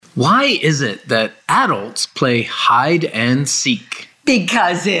Why is it that adults play hide and seek?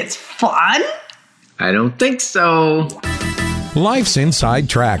 Because it's fun? I don't think so. Life's Inside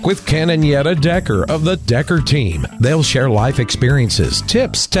Track with Ken and Yetta Decker of the Decker team. They'll share life experiences,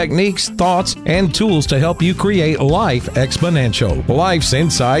 tips, techniques, thoughts, and tools to help you create life exponential. Life's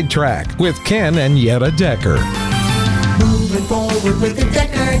Inside Track with Ken and Yetta Decker. Moving forward with the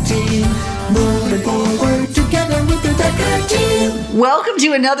Decker team. Moving forward together with the Decker team. Welcome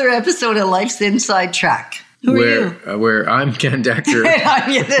to another episode of Life's Inside Track. Who are you? Where I'm Ken Decker. And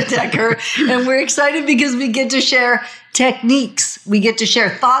I'm Yetta Decker. And we're excited because we get to share techniques. We get to share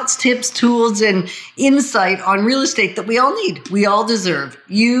thoughts, tips, tools, and insight on real estate that we all need. We all deserve.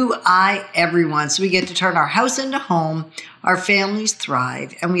 You, I, everyone. So we get to turn our house into home, our families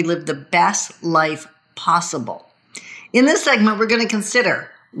thrive, and we live the best life possible. In this segment, we're going to consider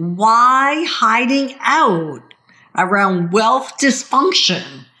why hiding out around wealth dysfunction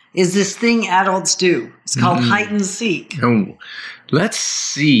is this thing adults do. It's called hide and seek. Oh, let's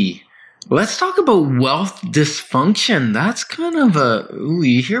see. Let's talk about wealth dysfunction. That's kind of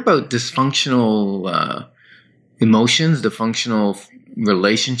you hear about dysfunctional emotions, dysfunctional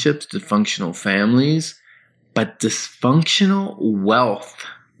relationships, dysfunctional families, but dysfunctional wealth.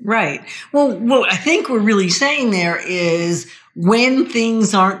 Right. Well, what I think we're really saying there is when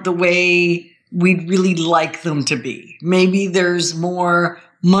things aren't the way we'd really like them to be. Maybe there's more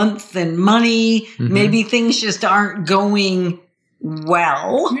month than money. Mm-hmm. Maybe things just aren't going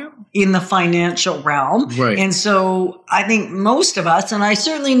well in the financial realm. Right. And so I think most of us, and I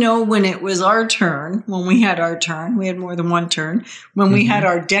certainly know when it was our turn, when we had our turn, we had more than one turn, when we had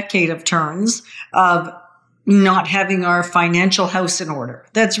our decade of turns of not having our financial house in order.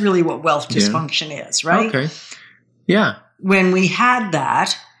 That's really what wealth dysfunction is, right? Okay. Yeah. When we had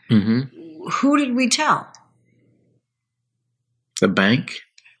that, who did we tell? The bank?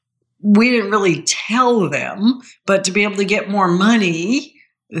 We didn't really tell them, but to be able to get more money,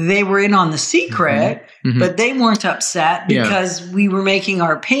 they were in on the secret, but they weren't upset because we were making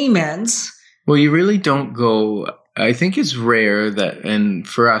our payments. Well, you really don't go. I think it's rare that, and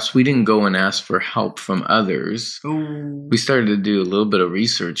for us, we didn't go and ask for help from others. Ooh. We started to do a little bit of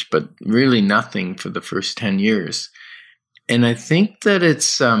research, but really nothing for the first 10 years. And I think that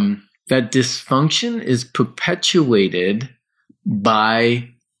it's that dysfunction is perpetuated by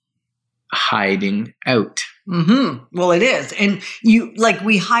hiding out. Well, it is. And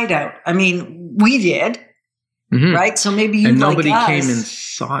we hide out. I mean, we did. Right? So maybe you, and like nobody us, came and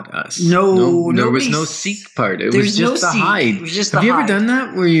sought us. No, there was no seek part. It was just the hide. It was just Have the you ever hide. done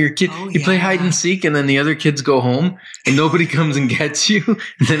that where your kid you play hide and seek and then the other kids go home and nobody comes and gets you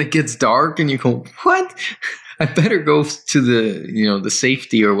and then it gets dark and you go, what? I better go to the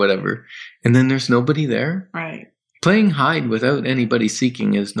safety or whatever. And then there's nobody there. Right. Playing hide without anybody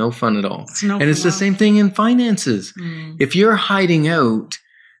seeking is no fun at all. It's the same thing in finances. If you're hiding out,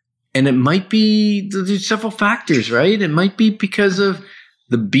 and it might be, there's several factors, right? It might be because of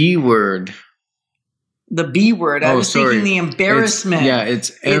the B word. The B word. I was thinking the embarrassment.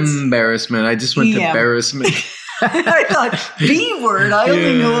 It's embarrassment. I just went to embarrassment. I thought B word. I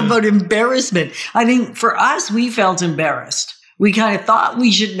only know about embarrassment. I think for us, we felt embarrassed. We kind of thought we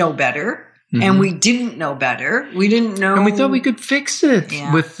should know better. And we didn't know better. We didn't know. And we thought we could fix it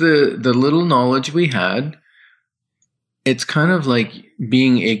with the little knowledge we had. It's kind of like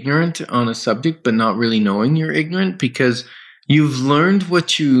being ignorant on a subject, but not really knowing you're ignorant because you've learned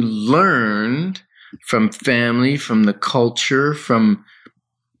what you learned from family, from the culture, from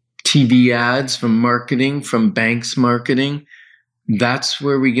TV ads, from marketing, from banks marketing. That's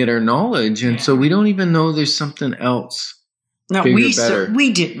where we get our knowledge. And so we don't even know there's something else. No,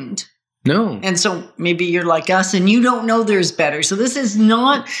 we didn't. No. And so maybe you're like us and you don't know there's better. So this is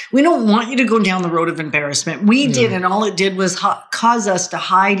not, we don't want you to go down the road of embarrassment. We did, and all it did was cause us to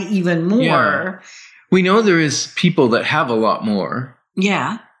hide even more. Yeah. We know there is people that have a lot more.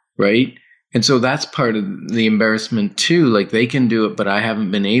 Yeah. Right? And so that's part of the embarrassment too. Like they can do it, but I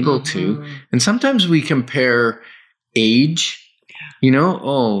haven't been able to. And sometimes we compare age,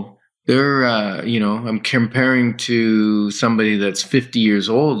 they're, I'm comparing to somebody that's 50 years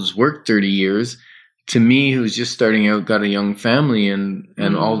old, has worked 30 years, to me who's just starting out, got a young family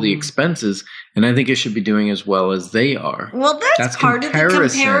and all the expenses. And I think I should be doing as well as they are. Well, that's part of the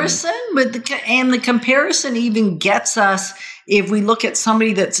comparison. But the comparison even gets us if we look at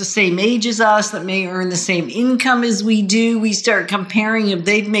somebody that's the same age as us, that may earn the same income as we do, we start comparing if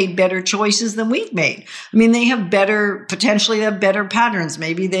they've made better choices than we've made. I mean, they have potentially have better patterns.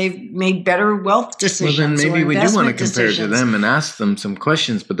 Maybe they've made better wealth decisions. Well, then maybe we do want to compare to them and ask them some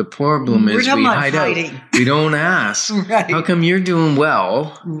questions. But the problem is we hide out. We don't ask. Right. How come you're doing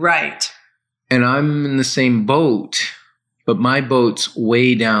well? Right. And I'm in the same boat, but my boat's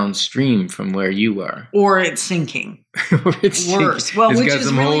way downstream from where you are. Or it's sinking. Or it's worse. sinking. Well, it's which got is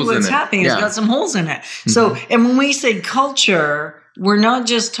some really holes what's in it. happening. Yeah. It's got some holes in it. So, and when we say culture, we're not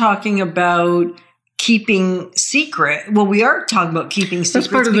just talking about keeping secret. Well, we are talking about keeping secrets. That's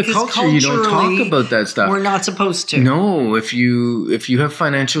part of the culture. You don't talk about that stuff. We're not supposed to. No, if you have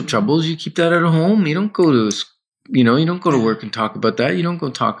financial troubles, you keep that at home. You don't go to you don't go to work and talk about that. You don't go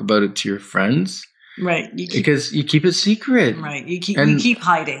talk about it to your friends. Right. Because you keep it secret. Right. You keep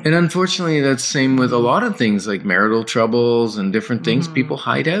hiding. And unfortunately, that's the same with a lot of things like marital troubles and different things. People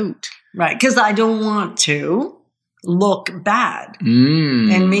hide out. Right. Because I don't want to look bad.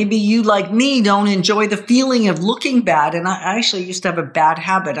 Mm. And maybe you, like me, don't enjoy the feeling of looking bad. And I actually used to have a bad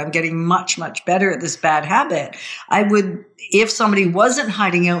habit. I'm getting much, much better at this bad habit. I would, if somebody wasn't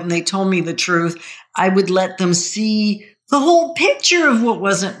hiding out and they told me the truth, I would let them see the whole picture of what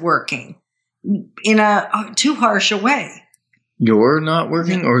wasn't working in a too harsh a way. You're not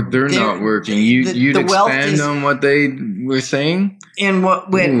working or they're not working? You'd expand on what they were saying? And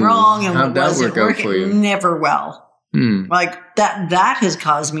what went wrong and what wasn't working. For you? Never well. Like that has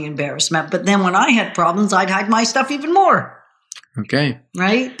caused me embarrassment. But then when I had problems, I'd hide my stuff even more. Okay.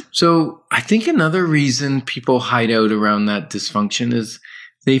 Right? So I think another reason people hide out around that dysfunction is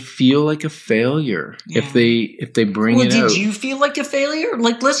they feel like a failure if they bring it out. Well, did you feel like a failure?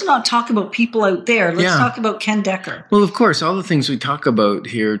 Like, let's not talk about people out there. Let's talk about Ken Decker. Well, of course, all the things we talk about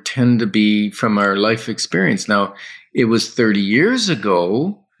here tend to be from our life experience. Now, it was 30 years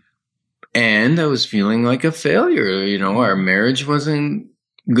ago, and I was feeling like a failure. Our marriage wasn't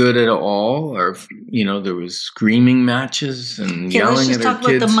good at all. Or, there was screaming matches and yelling at our kids. Let's just talk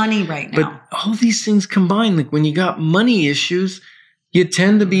about the money right now. But all these things combined, like when you got money issues, you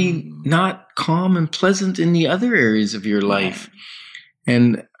tend to be not calm and pleasant in the other areas of your life.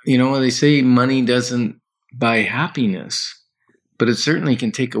 And, they say money doesn't buy happiness, but it certainly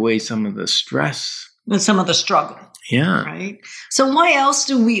can take away some of the stress. And some of the struggle. Yeah. Right? So why else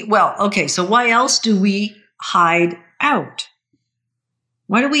do we hide out?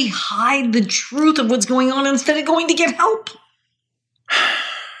 Why do we hide the truth of what's going on instead of going to get help?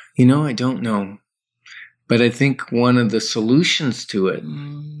 I don't know. But I think one of the solutions to it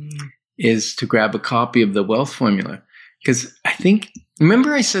is to grab a copy of the Wealth Formula. Because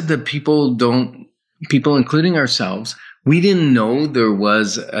remember I said that people, including ourselves, we didn't know there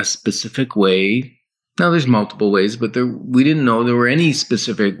was a specific way. Now there's multiple ways, but we didn't know there were any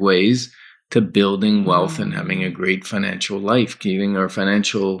specific ways to building wealth and having a great financial life, keeping our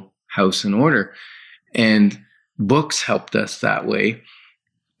financial house in order. And books helped us that way.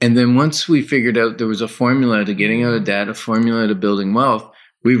 And then once we figured out there was a formula to getting out of debt, a formula to building wealth,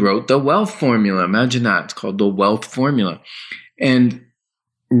 we wrote the Wealth Formula. Imagine that. It's called the Wealth Formula. And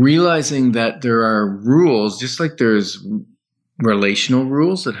realizing that there are rules, just like there's relational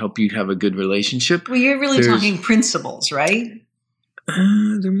rules that help you have a good relationship. Well, you're really talking principles, right?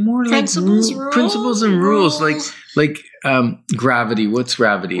 They're more principles, like principles and rules. Like gravity. What's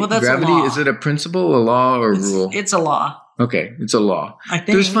gravity? Well, that's gravity, a law. Is it a principle, a law, or a rule? It's a law. Okay, it's a law. I think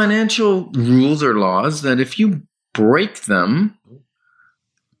there's financial rules or laws that if you break them,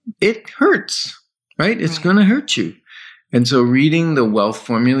 it hurts, right? It's going to hurt you. And so reading the Wealth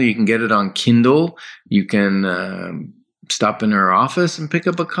Formula, you can get it on Kindle. You can stop in our office and pick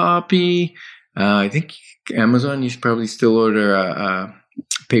up a copy. I think Amazon, you should probably still order a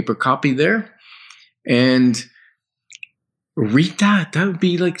paper copy there. And read that. That would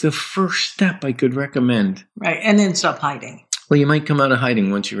be like the first step I could recommend. Right. And then stop hiding. Well, you might come out of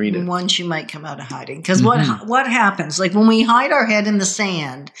hiding once you read it. Once you might come out of hiding. Because what happens? Like when we hide our head in the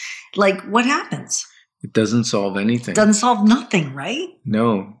sand, like what happens? It doesn't solve anything. It doesn't solve nothing, right?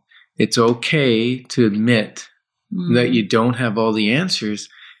 No. It's okay to admit that you don't have all the answers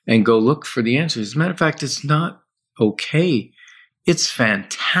and go look for the answers. As a matter of fact, it's not okay. It's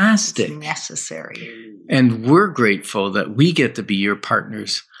fantastic. It's necessary. And we're grateful that we get to be your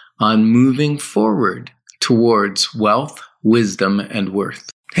partners on moving forward towards wealth, wisdom, and worth.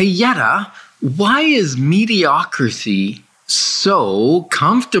 Hey, Yetta, why is mediocrity so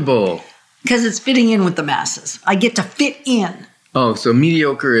comfortable? Because it's fitting in with the masses. I get to fit in. Oh, so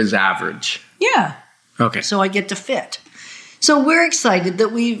mediocre is average. Yeah. Okay. So I get to fit. So we're excited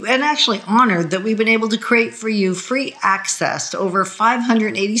that and actually honored that we've been able to create for you free access to over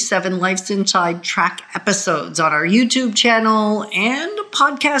 587 Life's Inside Track episodes on our YouTube channel and a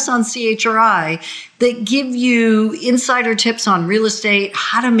podcast on CHRI that give you insider tips on real estate,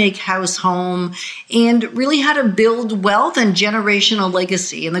 how to make house home, and really how to build wealth and generational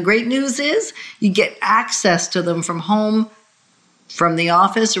legacy. And the great news is you get access to them from home, from the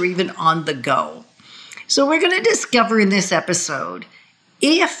office, or even on the go. So we're going to discover in this episode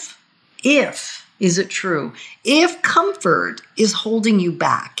if is it true, if comfort is holding you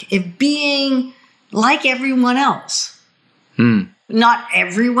back, if being like everyone else, not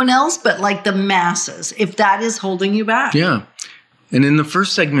everyone else, but like the masses, if that is holding you back. Yeah. And in the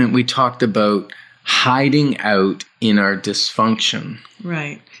first segment, we talked about hiding out in our dysfunction.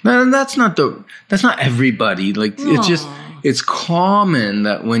 Right. And that's not everybody. Like, it's common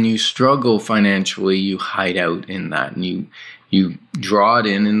that when you struggle financially, you hide out in that and you draw it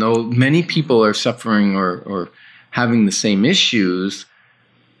in. And though many people are suffering or having the same issues,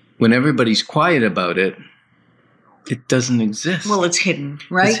 when everybody's quiet about it, it doesn't exist. Well, it's hidden,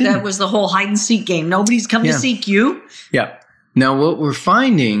 right? It's hidden. That was the whole hide and seek game. Nobody's come to seek you. Yeah. Now, what we're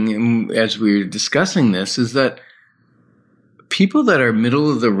finding as we're discussing this is that people that are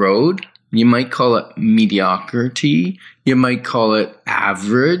middle of the road, you might call it mediocrity. You might call it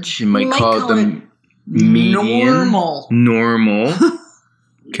average. You might call it the median. Normal.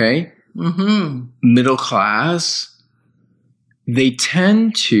 Okay? Mm-hmm. Middle class. They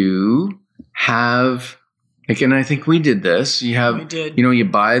tend to have, like, and I think we did this. We did. You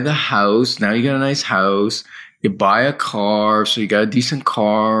buy the house. Now you got a nice house. You buy a car. So you got a decent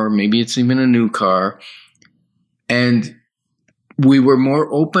car. Maybe it's even a new car. And we were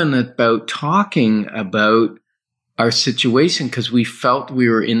more open about talking about our situation because we felt we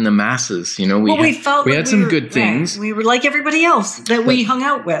were in the masses. We had some good things. We were like everybody else that we hung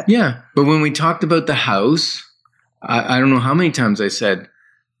out with. Yeah. But when we talked about the house, I don't know how many times I said,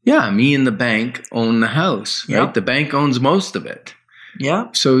 yeah, me and the bank own the house, right? Yep. The bank owns most of it. Yeah.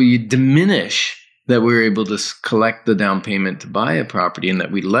 So you diminish that we were able to collect the down payment to buy a property and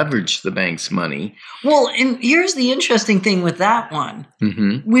that we leveraged the bank's money. Well, and here's the interesting thing with that one.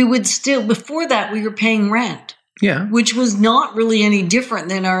 Mm-hmm. We would still, before that, we were paying rent. Yeah. Which was not really any different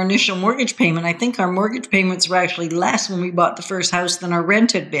than our initial mortgage payment. I think our mortgage payments were actually less when we bought the first house than our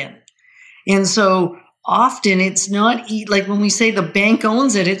rent had been. And so often it's not like when we say the bank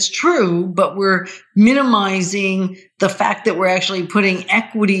owns it, it's true, but we're minimizing the fact that we're actually putting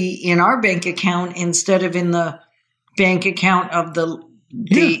equity in our bank account instead of in the bank account of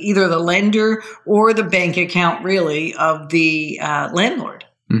either the lender or the bank account really of the landlord.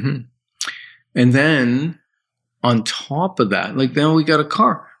 Mm-hmm. And then on top of that, like now we got a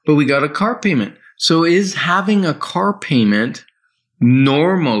car, but we got a car payment. So is having a car payment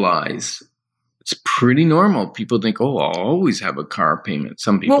normalized? It's pretty normal. People think, I'll always have a car payment.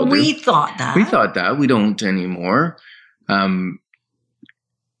 Some people do. We thought that. We thought that. We don't anymore. And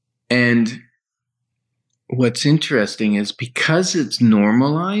what's interesting is because it's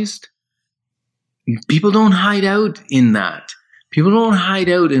normalized, people don't hide out in that. People don't hide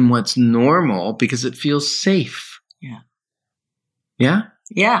out in what's normal because it feels safe. Yeah. Yeah?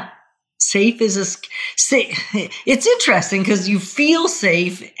 Yeah. Safe is it's interesting because you feel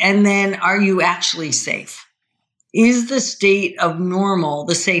safe, and then are you actually safe? Is the state of normal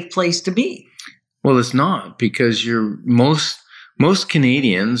the safe place to be? Well, it's not, because most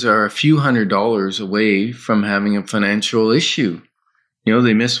Canadians are a few $100s away from having a financial issue.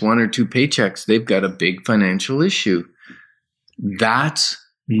 They miss 1 or 2 paychecks. They've got a big financial issue. That's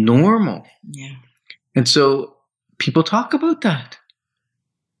normal. Yeah. And so people talk about that.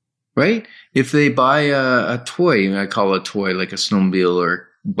 Right? If they buy a toy, I call it a toy like a snowmobile or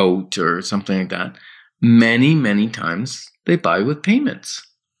boat or something like that, many, many times they buy with payments.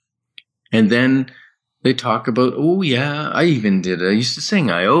 And then they talk about, oh yeah, I even did it. I used to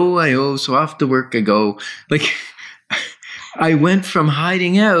sing, I owe, so off to work I go. Like, I went from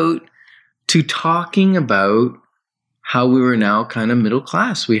hiding out to talking about how we were now kind of middle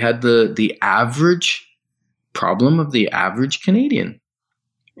class. We had the average problem of the average Canadian.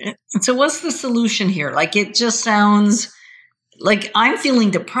 So what's the solution here? Like, it just sounds like I'm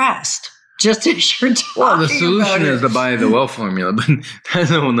feeling depressed just as you're talking about it. Well, the solution is to buy the wealth formula, but that's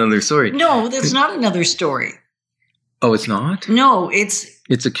a whole other story. No, that's not another story. Oh, it's not? No, it's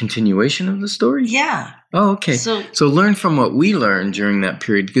a continuation of the story? Yeah. Oh, okay. So learn from what we learned during that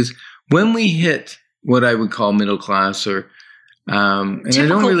period, because when we hit what I would call middle class or and typical, I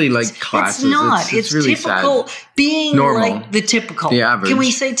don't really like classes. It's not. It's really typical sad. Being normal, like the typical. The average. Can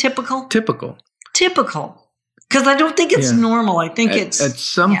we say typical? Typical. Typical. Because I don't think it's Yeah. normal. I think it's At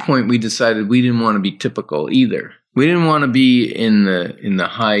some yeah. point we decided we didn't want to be typical either. We didn't want to be in the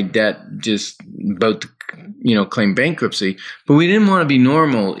high debt, just about to, claim bankruptcy, but we didn't want to be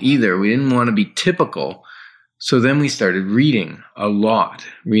normal either. We didn't want to be typical. So then we started reading a lot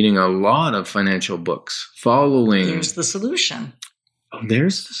of financial books, following. There's the solution.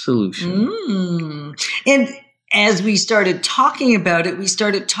 There's the solution. And as we started talking about it, we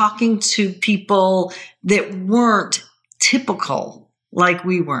started talking to people that weren't typical like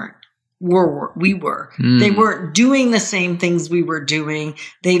we were. They weren't doing the same things we were doing.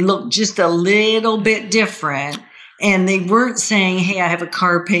 They looked just a little bit different. And they weren't saying, hey, I have a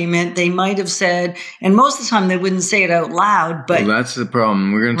car payment. They might have said, and most of the time they wouldn't say it out loud. But Well, that's the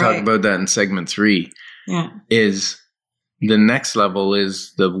problem. We're going to talk Right. about that in segment 3. yeah. Is the next level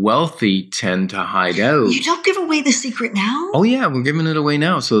is the wealthy tend to hide out. You don't give away the secret now? Oh, yeah, we're giving it away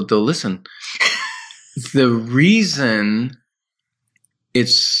now so that they'll listen. The reason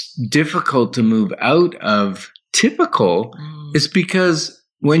it's difficult to move out of typical is because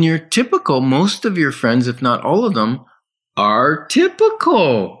when you're typical, most of your friends, if not all of them, are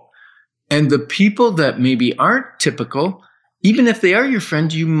typical. And the people that maybe aren't typical, even if they are your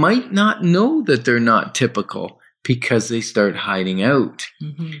friend, you might not know that they're not typical because they start hiding out.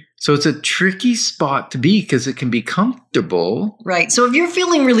 So it's a tricky spot to be because it can be comfortable. Right. So if you're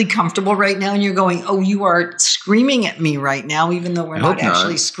feeling really comfortable right now and you're going, oh, you are screaming at me right now, even though we're not hope not.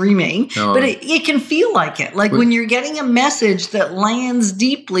 actually screaming, No. but it can feel like it. Like when you're getting a message that lands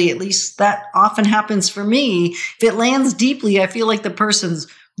deeply, at least that often happens for me. If it lands deeply, I feel like the person's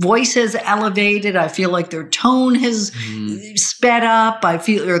voice has elevated. I feel like their tone has sped up. Or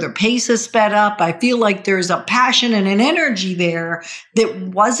their pace has sped up. I feel like there's a passion and an energy there that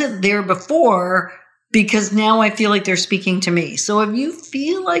wasn't there before because now I feel like they're speaking to me. So if you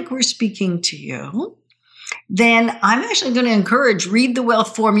feel like we're speaking to you, then I'm actually going to encourage Read the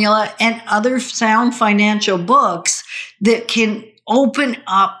Wealth Formula and other sound financial books that can open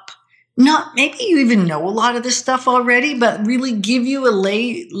up. Not maybe you even know a lot of this stuff already, but really give you a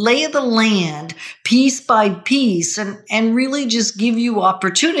lay of the land piece by piece and really just give you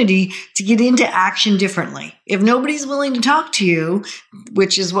opportunity to get into action differently. If nobody's willing to talk to you,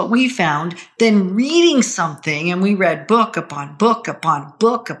 which is what we found, then reading something, and we read book upon book upon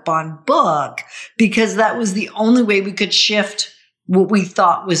book upon book, because that was the only way we could shift what we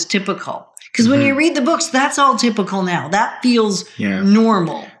thought was typical. Because when you read the books, that's all typical now. That feels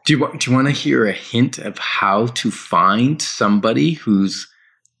normal. Do you want to hear a hint of how to find somebody who's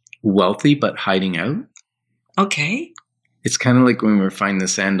wealthy but hiding out? Okay. It's kind of like when we find the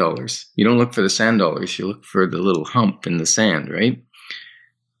sand dollars. You don't look for the sand dollars. You look for the little hump in the sand, right?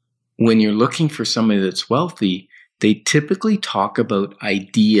 When you're looking for somebody that's wealthy, they typically talk about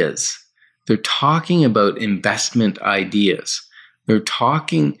ideas. They're talking about investment ideas. They're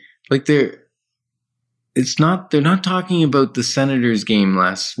talking like they're not talking about the Senators game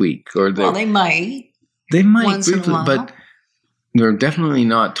last week or Well, they might. they might once in a briefly, while. but they're definitely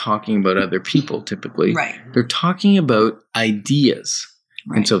not talking about other people typically. Right. They're talking about ideas.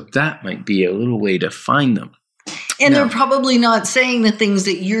 Right. And so that might be a little way to find them. And No. they're probably not saying the things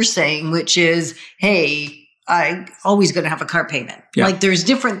that you're saying, which is, hey, I always going to have a car payment. Yeah. Like there's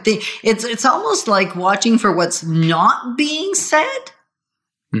different things. It's almost like watching for what's not being said,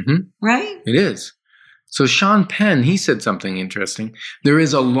 right? It is. So Sean Penn, he said something interesting. There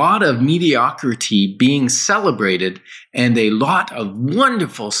is a lot of mediocrity being celebrated and a lot of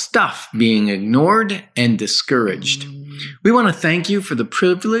wonderful stuff being ignored and discouraged. We want to thank you for the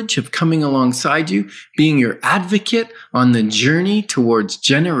privilege of coming alongside you, being your advocate on the journey towards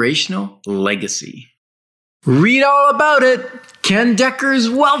generational legacy. Read all about it. Ken Decker's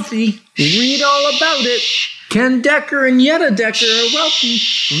wealthy. Read all about it. Ken Decker and Yetta Decker are wealthy.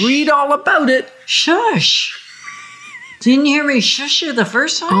 Read all about it. Shush. Didn't you hear me shush you the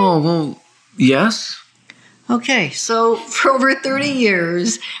first time? Oh, well, yes. Okay, so for over 30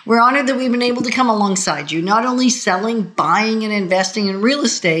 years, we're honored that we've been able to come alongside you, not only selling, buying, and investing in real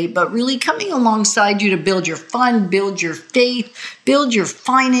estate, but really coming alongside you to build your fund, build your faith, build your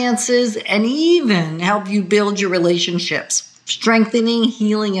finances, and even help you build your relationships, strengthening,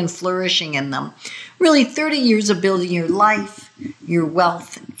 healing, and flourishing in them. Really 30 years of building your life, your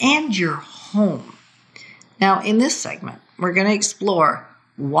wealth, and your home. Now, in this segment, we're going to explore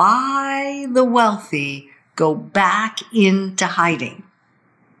why the wealthy go back into hiding.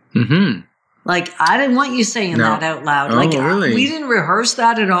 Like, I didn't want you saying that out loud. Oh, Like, really? we didn't rehearse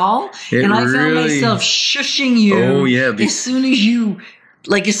that at all. It and I found really- myself shushing you Oh, yeah, as soon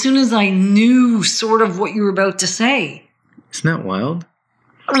as I knew sort of what you were about to say. Isn't that wild?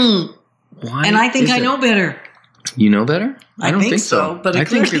 Mm. Why? And I think is I it? know better. You know better? I don't think so. But I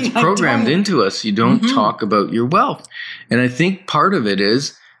think it's programmed into us. You don't talk about your wealth. And I think part of it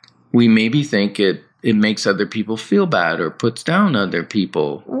is we maybe think it makes other people feel bad or puts down other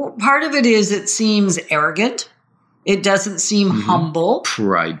people. Well, part of it is it seems arrogant. It doesn't seem humble.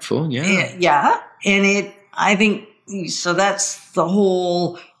 Prideful, yeah. Yeah. And I think, so that's the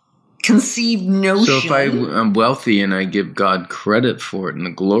whole conceived notion. So if I'm wealthy and I give God credit for it and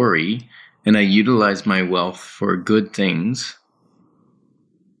the glory, and I utilize my wealth for good things,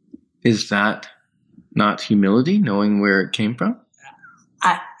 is that not humility, knowing where it came from?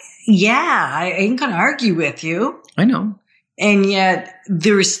 I ain't going to argue with you. I know. And yet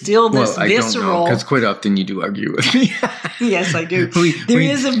there's still this visceral... I don't know, because quite often you do argue with me. Yes, I do. There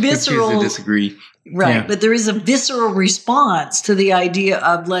is a visceral... We choose to disagree. Right, Yeah. but there is a visceral response to the idea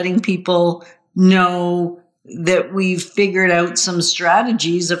of letting people know that we've figured out some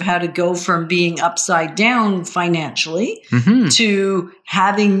strategies of how to go from being upside down financially to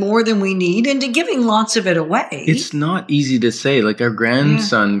having more than we need and to giving lots of it away. It's not easy to say. Like our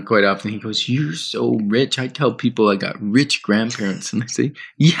grandson, quite often, he goes, "You're so rich." I tell people I got rich grandparents, and they say,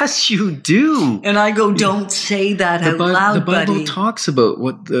 "Yes, you do." And I go, "Don't say that out loud, the Bible buddy." talks about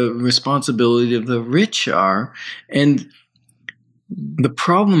what the responsibility of the rich are, and the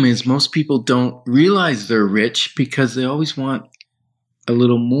problem is most people don't realize they're rich because they always want a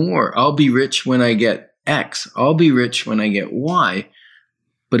little more. I'll be rich when I get X. I'll be rich when I get Y.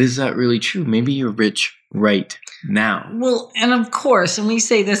 But is that really true? Maybe you're rich right now. Well, and of course, and we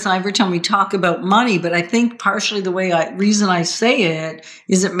say this every time we talk about money, but I think partially the reason I say it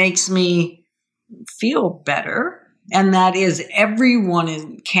is it makes me feel better. And that is everyone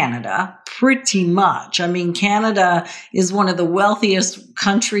in Canada, pretty much. I mean, Canada is one of the wealthiest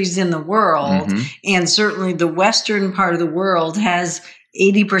countries in the world. And certainly the Western part of the world has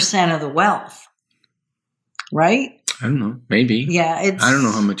 80% of the wealth. Right? I don't know. Maybe. Yeah. I don't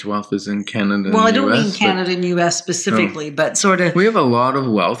know how much wealth is in Canada Well, and I don't US, mean Canada and US specifically, but sort of. We have a lot of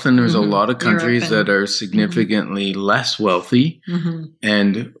wealth, and there's a lot of countries Europe and- that are significantly less wealthy.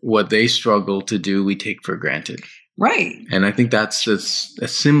 And what they struggle to do, we take for granted. Right. And I think that's a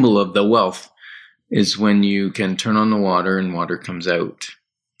symbol of the wealth, is when you can turn on the water and water comes out,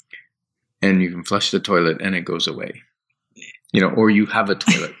 and you can flush the toilet and it goes away. Or you have a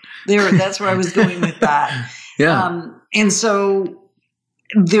toilet. That's where I was going with that. Yeah. And so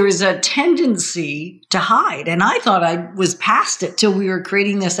there is a tendency to hide. And I thought I was past it till we were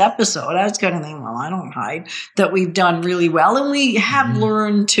creating this episode. I was kind of thinking, well, I don't hide, that we've done really well. And we have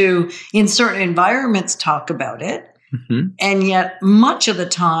learned to, in certain environments, talk about it. And yet much of the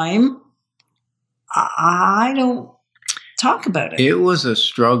time, I don't talk about it. It was a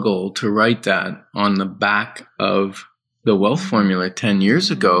struggle to write that on the back of the wealth formula 10 years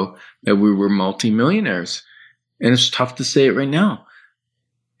ago, that we were multimillionaires. And it's tough to say it right now.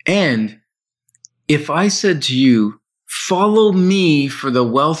 And if I said to you, follow me for the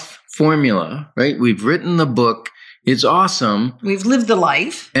wealth formula, right? We've written the book. It's awesome. We've lived the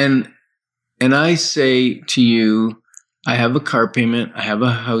life. And I say to you, I have a car payment. I have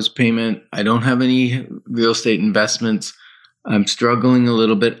a house payment. I don't have any real estate investments. I'm struggling a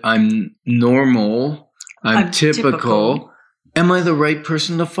little bit. I'm normal. I'm typical. Am I the right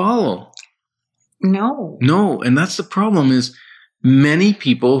person to follow? No. No. And that's the problem, is many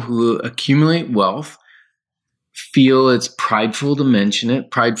people who accumulate wealth feel it's prideful to mention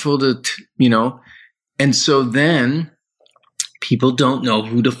it, prideful to, and so then people don't know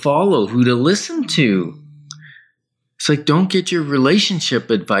who to follow, who to listen to. It's like, don't get your relationship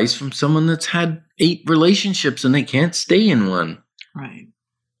advice from someone that's had 8 relationships and they can't stay in one. Right.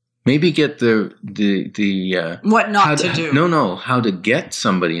 Maybe get the what not to do. No, how to get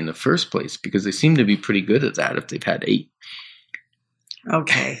somebody in the first place, because they seem to be pretty good at that if they've had 8.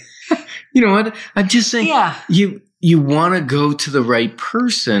 Okay. You know what? I'm just saying, you want to go to the right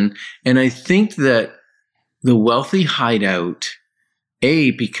person. And I think that the wealthy hide out,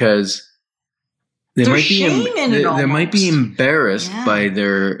 because they might be embarrassed by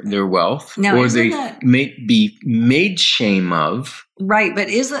their wealth, now, or they may be made shame of. Right, but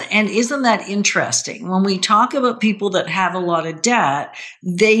isn't that interesting? When we talk about people that have a lot of debt,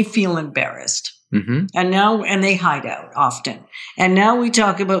 they feel embarrassed. And they hide out often. And now we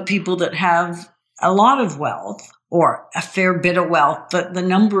talk about people that have a lot of wealth, or a fair bit of wealth, but the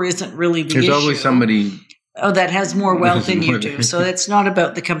number isn't really the issue. There's always somebody that has more wealth than you do. So it's not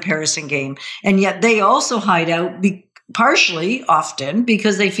about the comparison game. And yet they also hide out partially, often,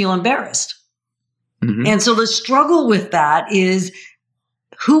 because they feel embarrassed. And so the struggle with that is,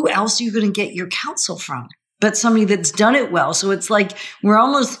 who else are you going to get your counsel from but somebody that's done it well? So it's like we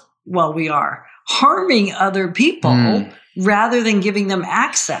are harming other people rather than giving them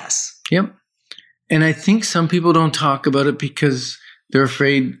access. Yep. And I think some people don't talk about it because they're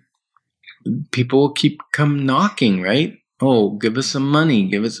afraid people will keep come knocking, right? Oh, give us some money.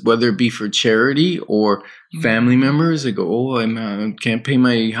 Give us, whether it be for charity or family members that go, oh, I can't pay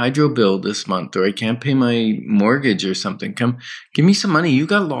my hydro bill this month, or I can't pay my mortgage or something. Come, give me some money. You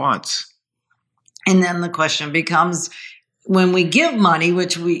got lots. And then the question becomes, when we give money,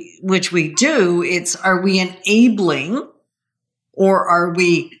 which we do, it's, are we enabling or are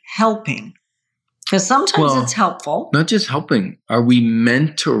we helping? Because sometimes it's helpful. Not just helping. Are we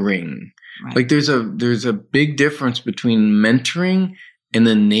mentoring? Right. Like there's a big difference between mentoring and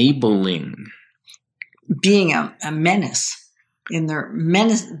enabling. Being a menace in their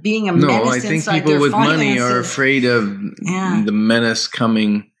menace, being a menace. No, I think people with money are afraid of the menace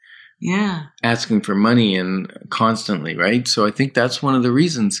coming. Yeah. Asking for money and constantly, right? So I think that's one of the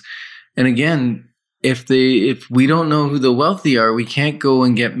reasons. And again, if we don't know who the wealthy are, we can't go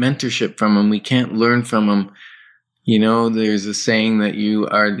and get mentorship from them. We can't learn from them. You know, there's a saying that you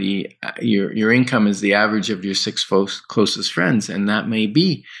are your income is the average of your 6 closest friends, and that may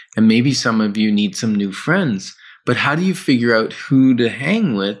be. And maybe some of you need some new friends. But how do you figure out who to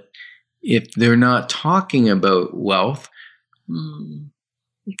hang with if they're not talking about wealth?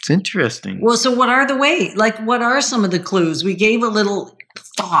 It's interesting. Well, so what are the ways? Like, what are some of the clues? We gave a little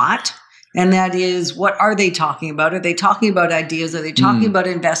thought, and that is, what are they talking about? Are they talking about ideas? Are they talking about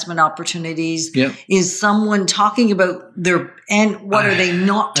investment opportunities? Yep. Is someone talking about and what are they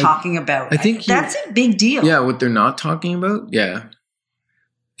not talking about? I think that's a big deal. Yeah, what they're not talking about. Yeah.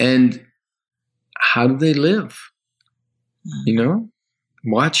 And how do they live? You know,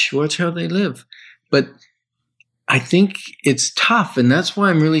 watch how they live. But I think it's tough, and that's why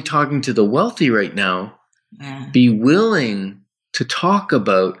I'm really talking to the wealthy right now. Be willing to talk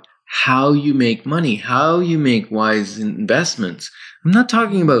about how you make money, how you make wise investments. I'm not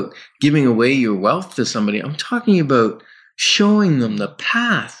talking about giving away your wealth to somebody. I'm talking about showing them the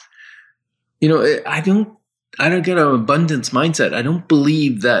path. You know, I don't get an abundance mindset. I don't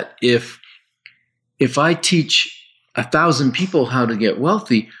believe that if I teach 1,000 people how to get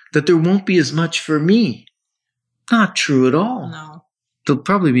wealthy, that there won't be as much for me. Not true at all. No. There'll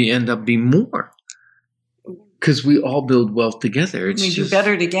probably end up being more. Because we all build wealth together. We do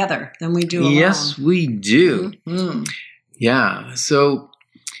better together than we do alone. Yes, we do. Mm-hmm. Yeah. So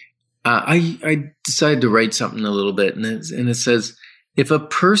I decided to write something a little bit, and it says, if a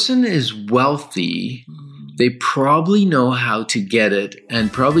person is wealthy, they probably know how to get it,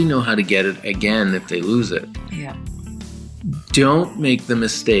 and probably know how to get it again if they lose it. Yeah. Don't make the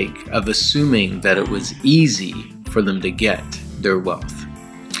mistake of assuming that it was easy for them to get their wealth.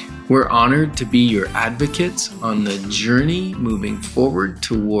 We're honored to be your advocates on the journey moving forward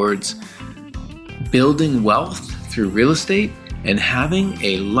towards building wealth through real estate and having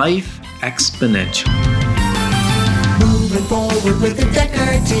a life exponential. Moving forward with the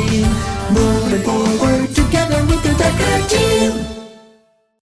Decker team. Moving forward together with the Decker team.